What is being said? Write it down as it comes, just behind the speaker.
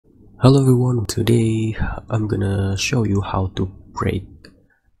Hello everyone, today I'm gonna show you how to break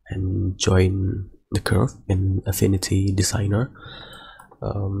and join the curve in Affinity Designer.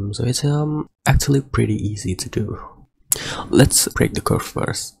 So it's actually pretty easy to do. Let's break the curve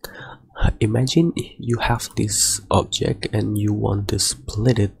first. Imagine you have this object and you want to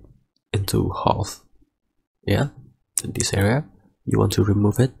split it into half. Yeah, in this area you want to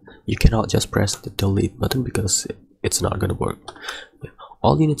remove it. You cannot just press the delete button because it's not gonna work.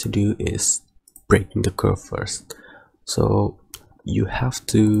 All you need to do is breaking the curve first. So you have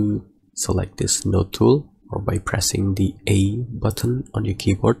to select this node tool, or by pressing the A button on your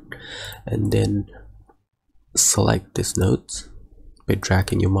keyboard, and then select this node by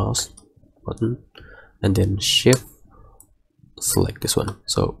dragging your mouse button, and then shift select this one.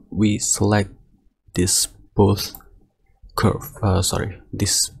 So we select this both curve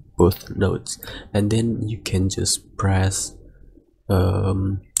this both nodes, and then you can just press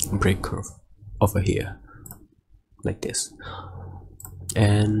break curve over here like this,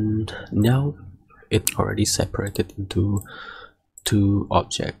 and now it already separated into two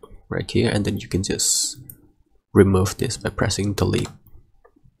objects right here, and then you can just remove this by pressing delete.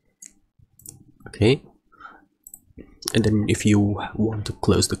 Okay, and then if you want to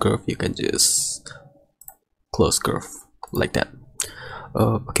close the curve, you can just close curve like that.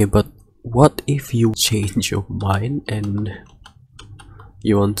 Okay, but what if you change your mind and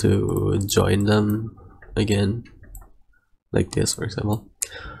you want to join them again, like this for example?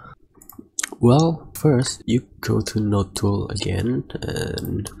 Well, first you go to node tool again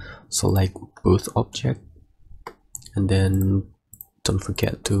and select both object, and then don't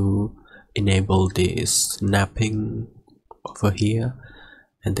forget to enable this snapping over here,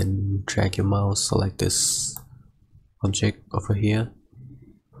 and then drag your mouse, select this object over here,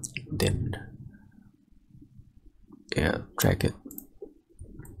 then drag it.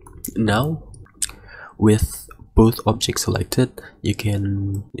 Now with both objects selected, you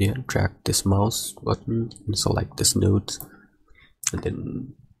can drag this mouse button and select this node, and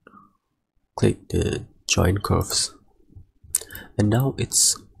then click the join curves, and now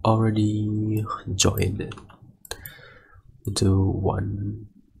it's already joined into one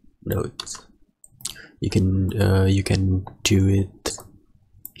node. You can do it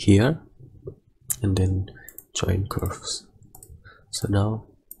here and then join curves. So now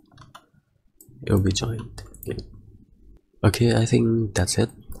it will be joined. Okay, I think that's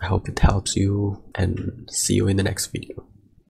it. I hope it helps you, and see you in the next video.